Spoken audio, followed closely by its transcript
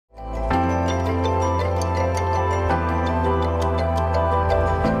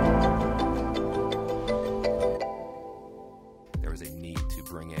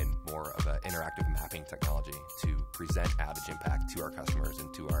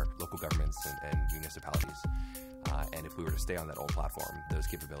local governments and municipalities. And if we were to stay on that old platform, those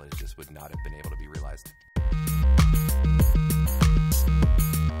capabilities just would not have been able to be realized.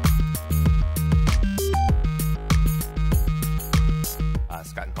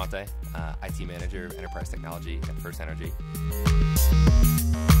 Scott Conte, IT Manager of Enterprise Technology at FirstEnergy.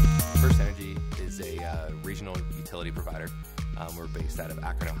 FirstEnergy is a regional utility provider. We're based out of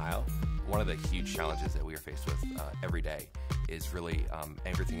Akron, Ohio. One of the huge challenges that we are faced with every day is really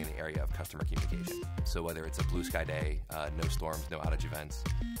everything in the area of customer communication. So whether it's a blue sky day, no storms, no outage events,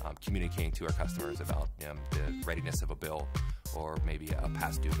 communicating to our customers about the readiness of a bill, or maybe a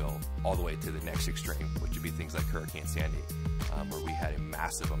past due bill, all the way to the next extreme, which would be things like Hurricane Sandy, where we had a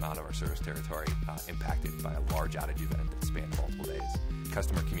massive amount of our service territory impacted by a large outage event that spanned multiple days.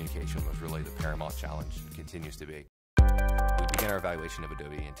 Customer communication was really the paramount challenge and continues to be. We began our evaluation of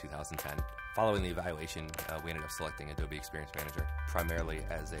Adobe in 2010. Following the evaluation, we ended up selecting Adobe Experience Manager primarily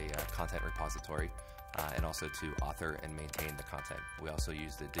as a content repository and also to author and maintain the content. We also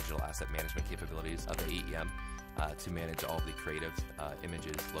use the digital asset management capabilities of the AEM to manage all of the creative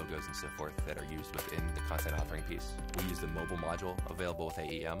images, logos, and so forth that are used within the content authoring piece. We use the mobile module available with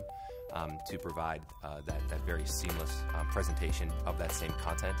AEM to provide that very seamless presentation of that same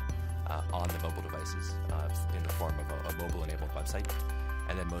content on the mobile devices in the form of a mobile-enabled website.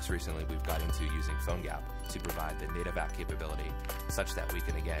 And then most recently, we've got into using PhoneGap to provide the native app capability such that we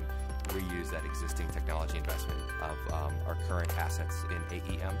can, again, reuse that existing technology investment of our current assets in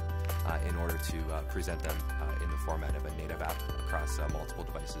AEM in order to present them in the format of a native app across multiple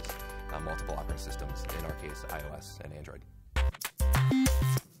devices, multiple operating systems, in our case, iOS and Android.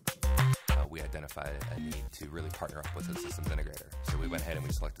 We identified a need to really partner up with a systems integrator. So we went ahead and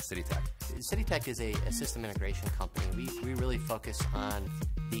we selected CityTech. CityTech is a system integration company. We really focus on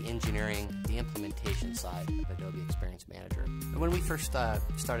the engineering, the implementation side of Adobe Experience Manager. And when we first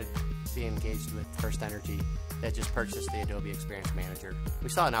started being engaged with FirstEnergy that just purchased the Adobe Experience Manager, we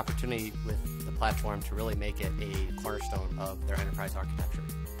saw an opportunity with the platform to really make it a cornerstone of their enterprise architecture.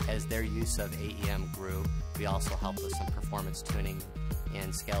 As their use of AEM grew, we also helped with some performance tuning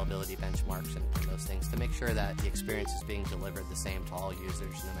and scalability benchmarks and those things to make sure that the experience is being delivered the same to all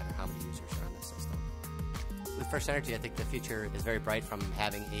users, no matter how many users are on the system. With FirstEnergy, I think the future is very bright from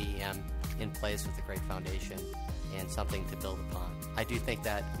having AEM in place with a great foundation and something to build upon. I do think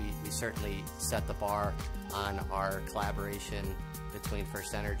that we certainly set the bar on our collaboration between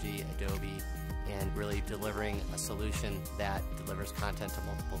FirstEnergy, Adobe, and really delivering a solution that delivers content to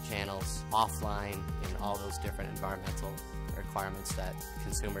multiple channels, offline, in all those different environmental requirements that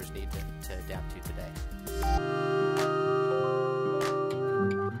consumers need to adapt